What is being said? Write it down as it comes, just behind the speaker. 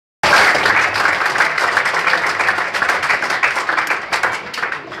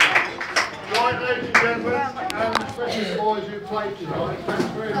play tonight. Thanks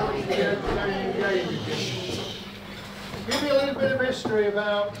very much for the entertaining game. Give you a little bit of history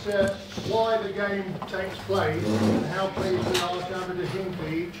about why the game takes place and how pleased we are to have it at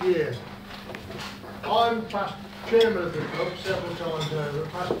Hinckley each year. I'm past chairman of the club several times over,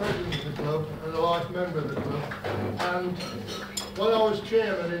 past president of the club and a life member of the club. And when I was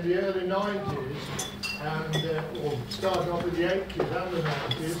chairman in the early 90s, or starting off in the 80s and the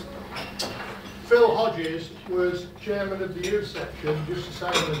 90s, Phil Hodges was chairman of the youth section, just the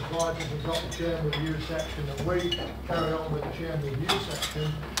same as Vitus has got the chairman of the youth section, and we carry on with the chairman of the youth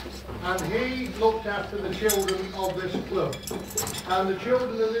section. And he looked after the children of this club. And the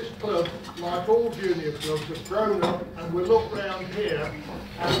children of this club, like all junior clubs, have grown up, and we look round here,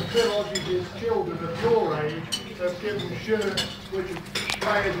 and Phil Hodges' children of your age have given shirts which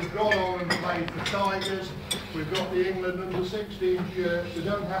players have gone on and played for Tigers. We've got the England under 16 shirts. We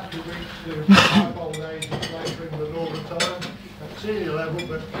don't have to reach the ripe old age and play for England all the time at senior level,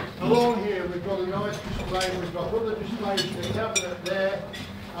 but along here we've got a nice display. We've got other displays in the cabinet there,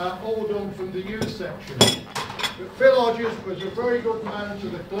 all done from the youth section. But Phil Hodges was a very good man to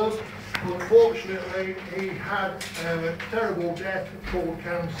the club. Unfortunately, he had a terrible death called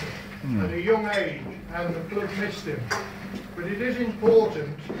cancer at a young age, and the club missed him. But it is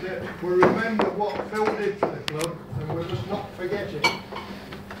important that we remember what Phil did for the club, and we must not forget it.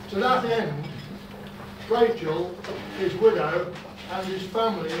 To that end, Rachel, his widow, and his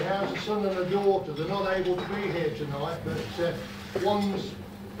family has a son and a daughter. They're not able to be here tonight, but one's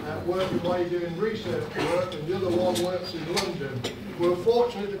working away doing research work, and the other one works in London. We were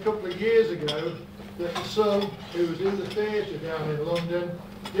fortunate a couple of years ago that the son, who was in the theatre down in London,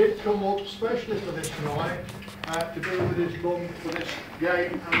 did come up specially for this night to be with his mum for this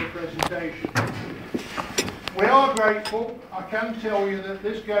game and the presentation. We are grateful. I can tell you that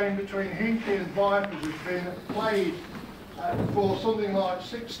this game between Hinckley and Vipers has been played for something like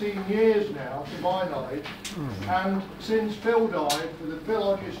 16 years now, to my knowledge, and since Phil died, for the Phil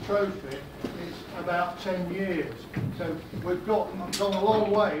Hodges Trophy, it's about 10 years. So we've gone a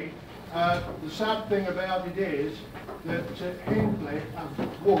long way. The sad thing about it is that Hinckley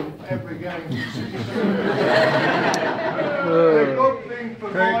have won every game. The good thing for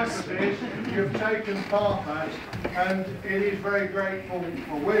Vipers is you've taken part at, and it is very grateful,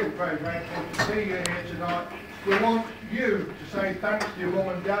 or we're very grateful to see you here tonight. We want you to say thanks to your mum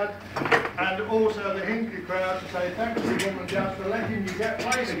and dad, and also the Hinckley crowd to say thanks to your mum and dad for letting you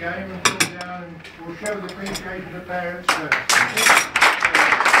play the game and come down, and we'll show the appreciation of the parents first.